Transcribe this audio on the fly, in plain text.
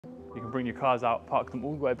You can bring your cars out, park them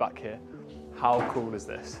all the way back here. How cool is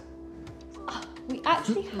this? We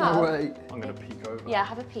actually have... No way. I'm going to peek over. Yeah,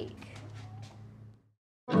 have a peek.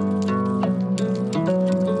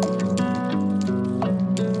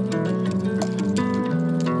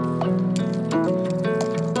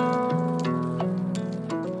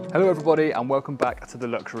 Hello everybody and welcome back to the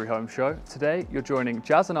Luxury Home Show. Today you're joining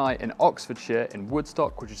Jazz and I in Oxfordshire in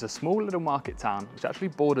Woodstock, which is a small little market town which actually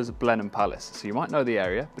borders Blenheim Palace. So you might know the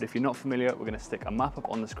area, but if you're not familiar, we're going to stick a map up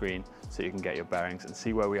on the screen so you can get your bearings and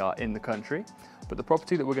see where we are in the country. But the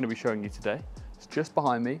property that we're going to be showing you today is just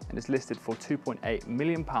behind me and is listed for £2.8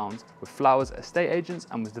 million with Flowers estate agents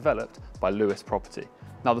and was developed by Lewis Property.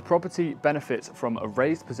 Now the property benefits from a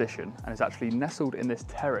raised position and is actually nestled in this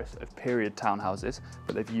terrace of period townhouses,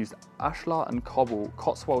 but they've used ashlar and cobble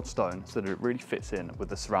Cotswold stone so that it really fits in with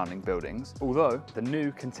the surrounding buildings. Although the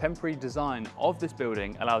new contemporary design of this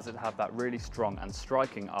building allows it to have that really strong and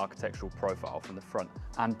striking architectural profile from the front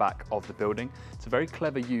and back of the building. It's a very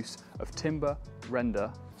clever use of timber,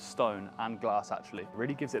 render, stone and glass actually. It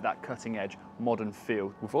really gives it that cutting edge modern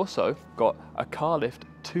feel. We've also got a car lift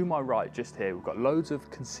to my right just here. We've got loads of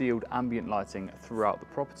concealed ambient lighting throughout the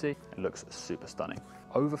property. It looks super stunning.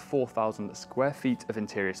 Over 4,000 square feet of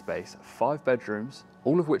interior space, 5 bedrooms,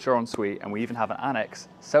 all of which are en suite, and we even have an annex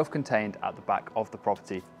self-contained at the back of the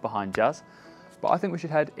property behind Jazz. But I think we should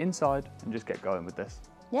head inside and just get going with this.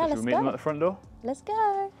 Yeah, so let's should we meet go. them at the front door? Let's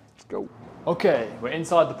go. Let's go. Okay, we're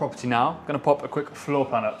inside the property now. I'm going to pop a quick floor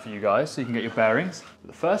plan up for you guys so you can get your bearings.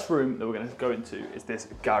 The first room that we're going to go into is this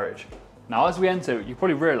garage. Now as we enter, you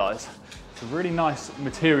probably realise it's a really nice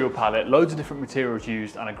material palette, loads of different materials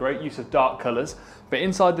used and a great use of dark colours. But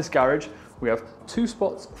inside this garage, we have 2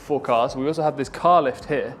 spots for cars. We also have this car lift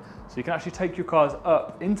here, so you can actually take your cars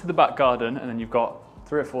up into the back garden, and then you've got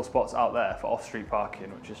 3 or 4 spots out there for off-street parking,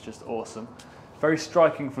 which is just awesome. Very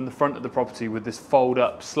striking from the front of the property with this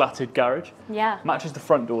fold-up slatted garage. Yeah. Matches the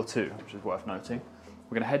front door too, which is worth noting.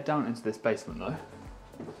 We're going to head down into this basement though.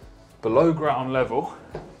 Below ground level.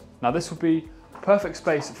 Now this would be perfect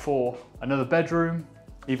space for another bedroom,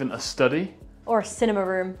 even a study. Or a cinema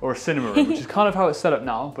room. Or a cinema room, which is kind of how it's set up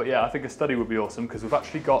now. But yeah, I think a study would be awesome because we've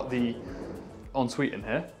actually got the ensuite in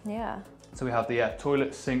here. Yeah. So we have the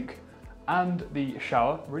toilet, sink, and the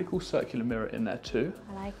shower. Really cool circular mirror in there too.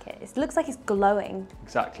 I like it. It looks like it's glowing.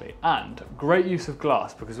 Exactly. And great use of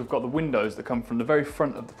glass because we've got the windows that come from the very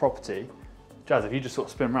front of the property. Jazz, if you just sort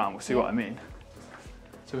of spin around, we'll see what I mean.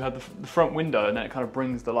 So we have the front window and then it kind of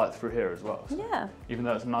brings the light through here as well. So Yeah. even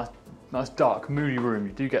though it's a nice dark, moody room,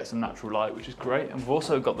 you do get some natural light, which is great. And we've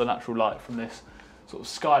also got the natural light from this sort of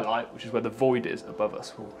skylight, which is where the void is above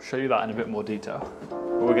us. We'll show you that in a bit more detail.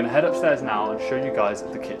 But we're going to head upstairs now and show you guys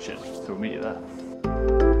the kitchen. So we'll meet you there.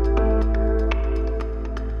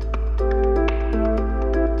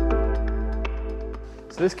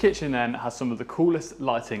 So this kitchen then has some of the coolest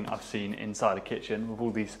lighting I've seen inside a kitchen, with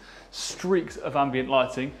all these streaks of ambient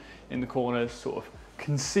lighting in the corners, sort of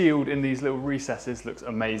concealed in these little recesses. Looks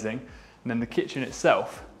amazing. And then the kitchen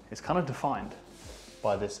itself is kind of defined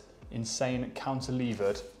by this insane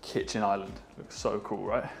cantilevered kitchen island. Looks so cool,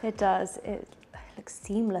 right? It does. It looks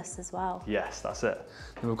seamless as well. Yes, that's it.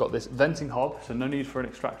 Then we've got this venting hob, so no need for an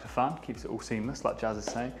extractor fan. Keeps it all seamless, like Jazz is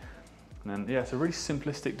saying. And then, yeah, it's a really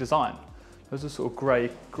simplistic design. Those are sort of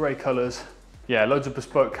grey colours. Yeah, loads of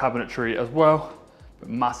bespoke cabinetry as well, but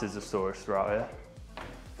masses of storage throughout here.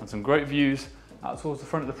 And some great views out towards the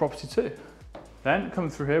front of the property too. Then, coming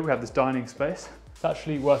through here, we have this dining space. It's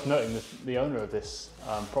actually worth noting that the owner of this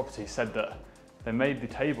property said that they made the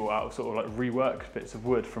table out of sort of like reworked bits of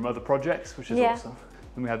wood from other projects, which is awesome.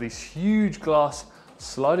 And we have these huge glass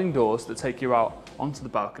sliding doors that take you out onto the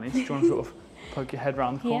balcony. So do you want to sort of poke your head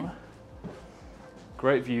around the corner?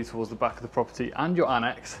 Great view towards the back of the property and your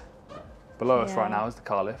annex. Below us right now is the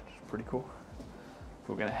car lift, which is pretty cool.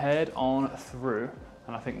 We're going to head on through,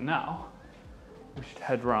 and I think now we should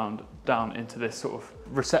head round down into this sort of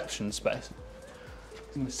reception space.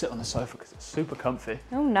 I'm going to sit on the sofa because it's super comfy.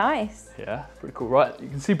 Oh, nice. Yeah, pretty cool. Right, you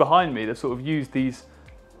can see behind me, they've sort of used these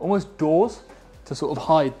almost doors to sort of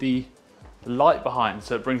hide the light behind,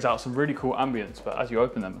 so it brings out some really cool ambience, but as you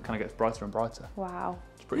open them, it kind of gets brighter and brighter. Wow.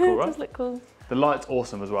 It's pretty cool, right? It does look cool. The light's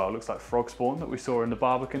awesome as well. It looks like frog spawn that we saw in the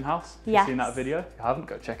Barbican house. If you've seen that video, if you haven't,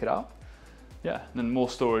 go check it out. Yeah, and then more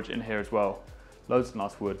storage in here as well. Loads of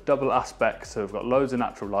nice wood, double aspect, so we've got loads of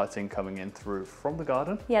natural lighting coming in through from the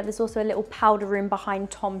garden. Yeah, there's also a little powder room behind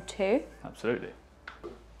Tom too. Absolutely.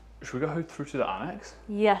 Should we go through to the annex?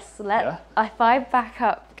 Yes, I vibe back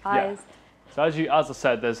up, guys. Yeah. So as I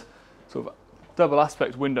said, there's sort of a double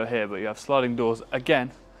aspect window here, but you have sliding doors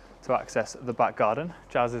again to access the back garden.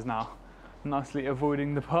 Jazz is now nicely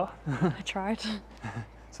avoiding the path. I tried.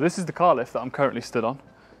 So this is the car lift that I'm currently stood on.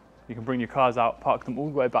 You can bring your cars out, park them all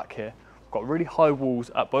the way back here. We've got really high walls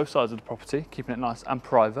at both sides of the property, keeping it nice and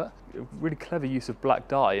private. Really clever use of black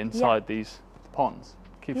dye inside these ponds.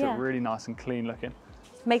 Keeps it really nice and clean looking.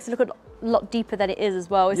 Makes it look a lot deeper than it is as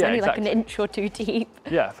well. It's only like an inch or two deep.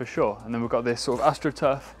 Yeah, for sure. And then we've got this sort of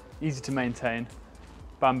AstroTurf, easy to maintain,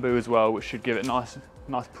 bamboo as well, which should give it nice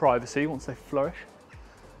privacy once they flourish.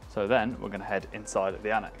 So then we're going to head inside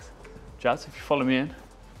the annex. Jazz, if you follow me in.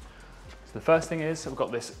 So the first thing is we've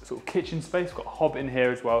got this sort of kitchen space. We've got a hob in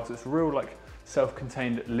here as well, so it's a real like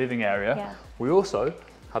self-contained living area. Yeah. We also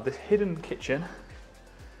have this hidden kitchen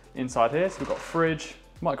inside here. So we've got a fridge,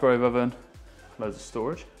 microwave oven, loads of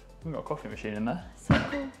storage. We've got a coffee machine in there. So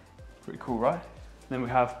cool. Pretty cool, right? And then we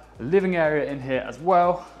have a living area in here as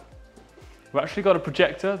well. We've actually got a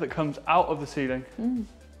projector that comes out of the ceiling. And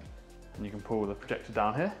you can pull the projector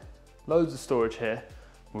down here. Loads of storage here.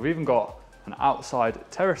 We've even got an outside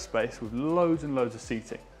terrace space with loads and loads of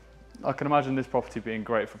seating. I can imagine this property being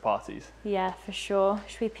great for parties. Yeah, for sure.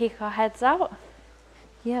 Should we peek our heads out?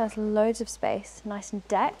 Yeah, there's loads of space, nice and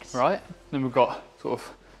decked. Right, then we've got sort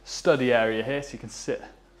of study area here, so you can sit,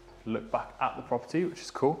 look back at the property, which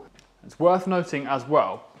is cool. It's worth noting as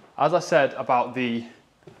well, as I said about the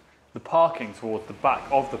parking towards the back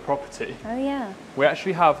of the property. Oh yeah. We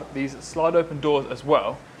actually have these slide open doors as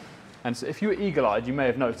well. And so if you were eagle-eyed, you may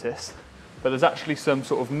have noticed, but there's actually some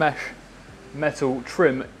sort of mesh metal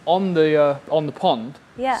trim on the pond,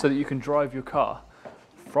 so that you can drive your car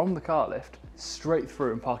from the car lift straight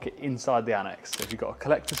through and park it inside the annex. So if you've got a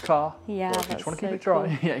collector's car, or if you just want to keep it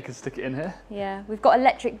dry, yeah, you can stick it in here. Yeah, we've got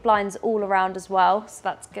electric blinds all around as well, so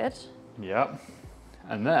that's good. Yeah,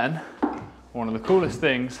 and then one of the coolest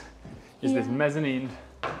things is this mezzanine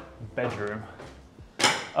bedroom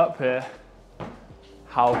up here.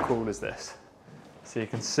 How cool is this? So you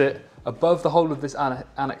can sit above the whole of this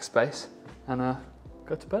annex space and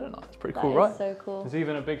go to bed at night. It's pretty cool, right? So cool. There's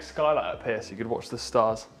even a big skylight up here, so you could watch the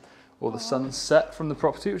stars or the sunset from the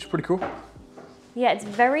property, which is pretty cool. Yeah, it's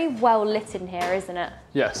very well lit in here, isn't it?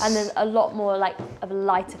 Yes. And there's a lot more like of a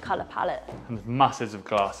lighter colour palette. And there's masses of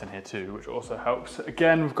glass in here too, which also helps.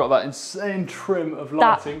 Again, we've got that insane trim of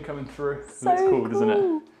lighting coming through. So Looks cool, doesn't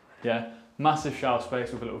it? Yeah, massive shower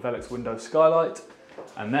space with a little Velux window skylight.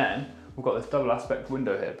 And then we've got this double aspect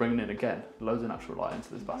window here, bringing in again, loads of natural light into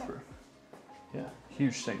this bathroom. Yeah,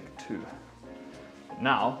 huge sink too.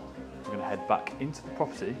 Now, we're gonna head back into the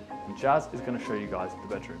property and Jazz is gonna show you guys the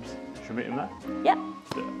bedrooms. Should we meet them there? Yep. Let's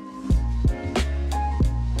do it.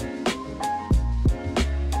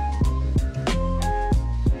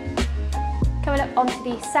 Coming up onto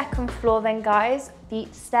the second floor then, guys, the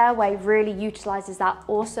stairway really utilises that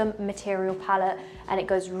awesome material palette and it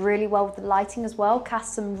goes really well with the lighting as well,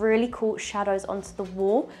 casts some really cool shadows onto the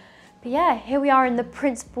wall. But yeah, here we are in the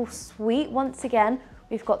principal suite. Once again,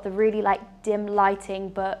 we've got the really like dim lighting,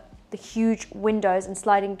 but the huge windows and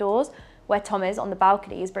sliding doors. Where Tom is on the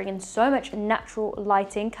balcony is bringing so much natural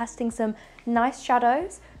lighting, casting some nice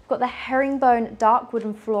shadows. We've got the herringbone dark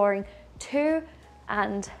wooden flooring too.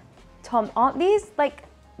 And Tom, aren't these like,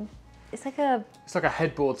 it's like a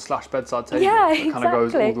headboard slash bedside table. Yeah, that kind of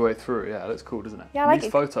goes all the way through. Yeah, it looks cool, doesn't it? Yeah, I like these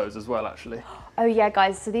it. Photos as well, actually. Oh yeah,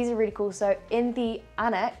 guys, so these are really cool. So in the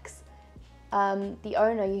annex, the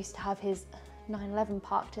owner used to have his 911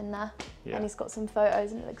 parked in there, and he's got some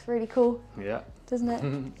photos and it looks really cool. Yeah. Doesn't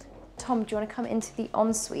it? Tom, do you want to come into the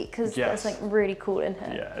ensuite? Because there's something really cool in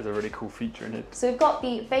here. Yeah, there's a really cool feature in it. So we've got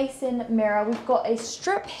the basin mirror. We've got a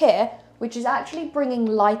strip here, which is actually bringing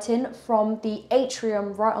light in from the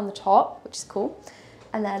atrium right on the top, which is cool.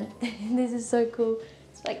 And then, this is so cool.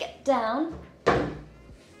 So if I get down,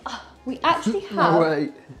 we actually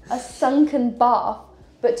have a sunken bath.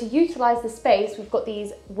 But to utilise the space, we've got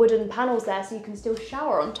these wooden panels there so you can still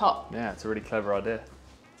shower on top. Yeah, it's a really clever idea.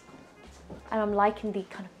 And I'm liking the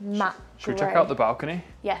kind of matte Should we check out the balcony?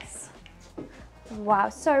 Yes. Wow,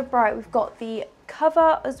 so bright. We've got the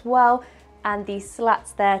cover as well and the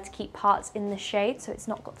slats there to keep parts in the shade so it's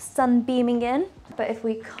not got the sun beaming in. But if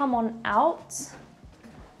we come on out,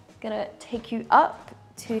 I'm gonna take you up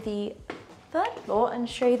to the third floor and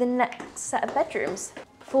show you the next set of bedrooms.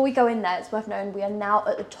 Before we go in there, it's worth knowing we are now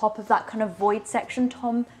at the top of that kind of void section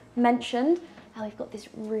Tom mentioned. And we've got this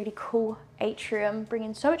really cool atrium,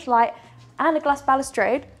 bringing so much light and a glass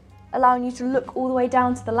balustrade, allowing you to look all the way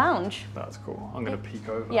down to the lounge. That's cool. I'm going to peek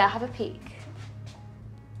over. Yeah, have a peek.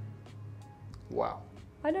 Wow.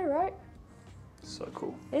 I know, right? So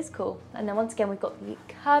cool. It is cool. And then once again, we've got the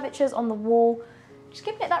curvatures on the wall, just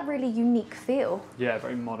giving it that really unique feel. Yeah,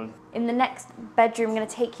 very modern. In the next bedroom, I'm going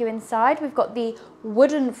to take you inside. We've got the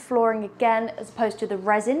wooden flooring again, as opposed to the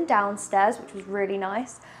resin downstairs, which was really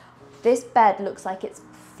nice. This bed looks like it's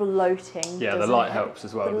floating. Yeah, the light helps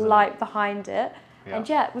as well. The light behind it. Yeah. And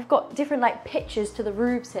yeah, we've got different like pitches to the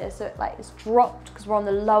roofs here. So it's dropped because we're on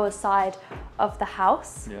the lower side of the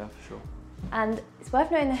house. Yeah, for sure. And it's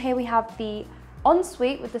worth noting that here we have the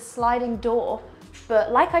ensuite with the sliding door.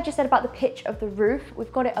 But like I just said about the pitch of the roof,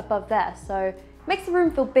 we've got it above there. So it makes the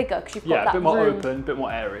room feel bigger because you've got that room. Yeah, a bit more open, a bit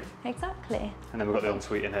more airy. Exactly. And then we've got the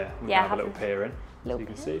ensuite in here. We yeah, have a little pier in. So you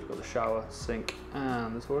can see you've got the shower, sink,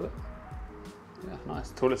 and the toilet. Yeah, nice.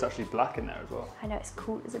 The toilet's actually black in there as well. I know, it's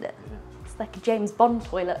cool, isn't it? Yeah. It's like a James Bond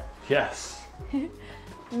toilet. Yes.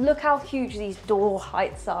 Look how huge these door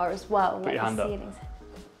heights are as well. Put your hand up.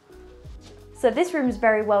 So this room is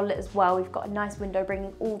very well lit as well. We've got a nice window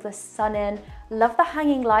bringing all the sun in. Love the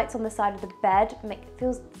hanging lights on the side of the bed. It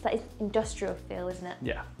feels like industrial feel, isn't it?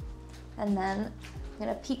 Yeah. And then I'm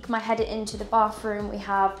gonna peek my head into the bathroom. We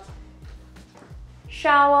have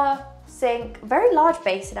shower, sink, very large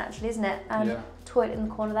basin actually, isn't it? And yeah. Toilet in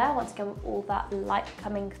the corner there, once again with all that light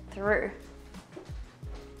coming through.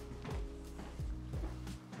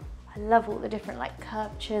 I love all the different like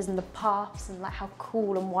curvatures and the paths and like how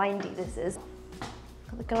cool and windy this is.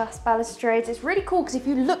 Got the glass balustrades. It's really cool because if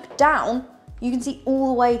you look down, you can see all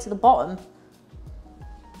the way to the bottom.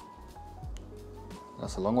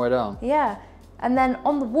 That's a long way down. Yeah, and then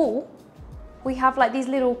on the wall, we have like these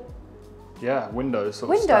little windows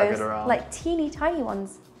sort of staggered around. Like teeny tiny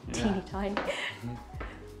ones. Yeah. Teeny tiny.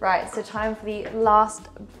 Right, so time for the last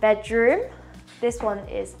bedroom. This one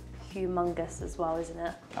is humongous as well, isn't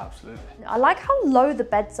it? Absolutely. I like how low the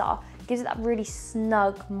beds are. It gives it that really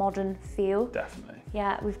snug, modern feel. Definitely.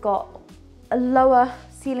 Yeah, we've got a lower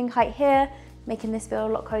ceiling height here, making this feel a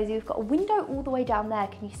lot cozy. We've got a window all the way down there.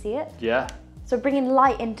 Can you see it? Yeah. So bringing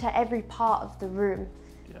light into every part of the room.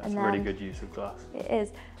 Yeah, it's a really good use of glass. It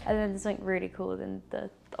is. And then there's something really cool in the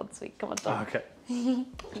ensuite. Come on, Tom. Okay.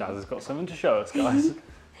 Jazz has got something to show us, guys.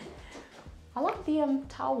 I like the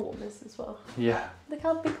towel warmers as well. Yeah. Look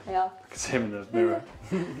how big they are. I can see him in the mirror.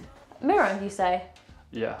 Mirror, you say?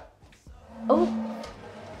 Yeah. Oh.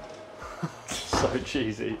 So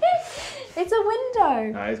cheesy. It's a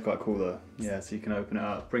window. No, it's quite cool though. Yeah, so you can open it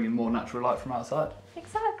up, bring in more natural light from outside.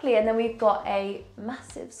 Exactly, and then we've got a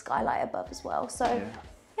massive skylight above as well. So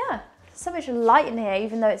yeah, so much light in here,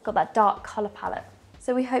 even though it's got that dark colour palette.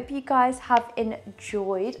 So we hope you guys have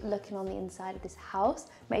enjoyed looking on the inside of this house.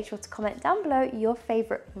 Make sure to comment down below your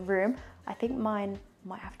favourite room. I think mine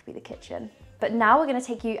might have to be the kitchen. But now we're going to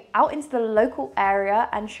take you out into the local area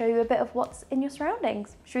and show you a bit of what's in your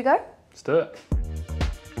surroundings. Should we go? Let's do it.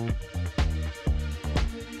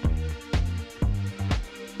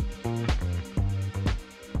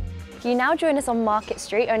 You now join us on Market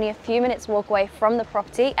Street, only a few minutes walk away from the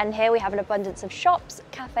property, and here we have an abundance of shops,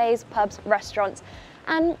 cafes, pubs, restaurants,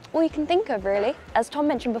 and all you can think of really. As Tom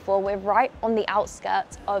mentioned before, we're right on the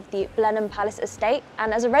outskirts of the Blenheim Palace estate,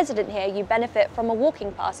 and as a resident here you benefit from a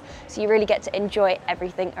walking pass, so you really get to enjoy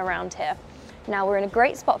everything around here. Now we're in a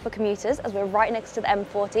great spot for commuters as we're right next to the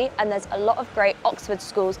M40 and there's a lot of great Oxford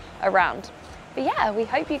schools around. But yeah, we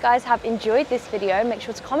hope you guys have enjoyed this video. Make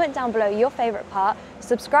sure to comment down below your favourite part,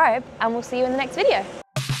 subscribe, and we'll see you in the next video.